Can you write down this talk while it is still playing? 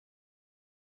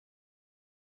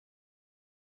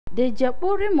The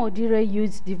Njobbore Modire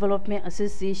Youth Development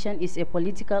Association is a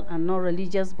political and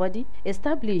non-religious body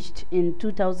established in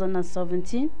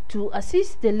 2017 to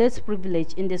assist the less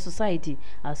privileged in the society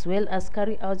as well as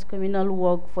carry out communal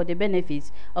work for the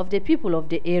benefits of the people of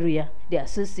the area. The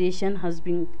association has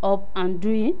been up and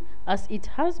doing as it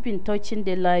has been touching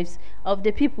the lives of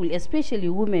the people, especially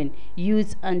women,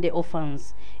 youth and the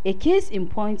orphans. A case in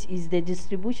point is the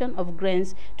distribution of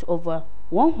grants to over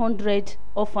 100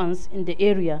 orphans in the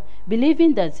area,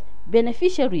 believing that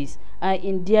beneficiaries are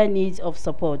in their needs of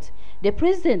support. The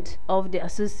president of the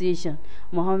association,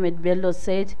 Mohammed Bello,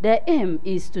 said their aim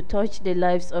is to touch the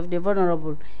lives of the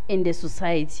vulnerable in the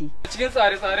society.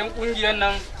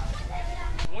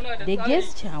 The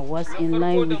gesture was in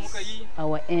line with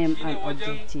our aim and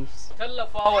objectives.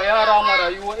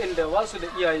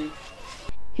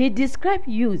 He described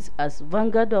youth as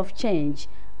vanguard of change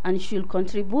and should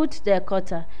contribute their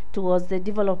quota towards the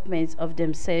development of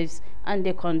themselves and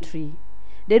the country.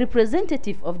 The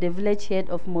representative of the village head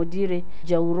of Modire,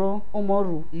 Jauro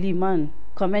Umaru Liman,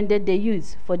 commended the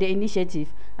youth for the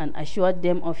initiative and assured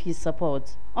them of his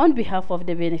support. On behalf of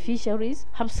the beneficiaries,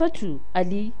 Hafsatu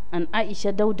Ali and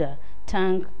Aisha Dauda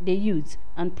thanked the youth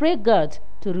and prayed God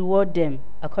to reward them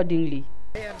accordingly.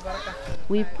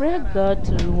 We pray God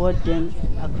to reward them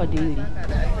accordingly.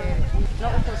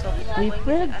 We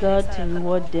pray God to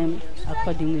reward them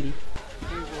accordingly.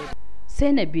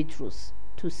 Sene Bitrus,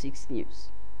 26 News.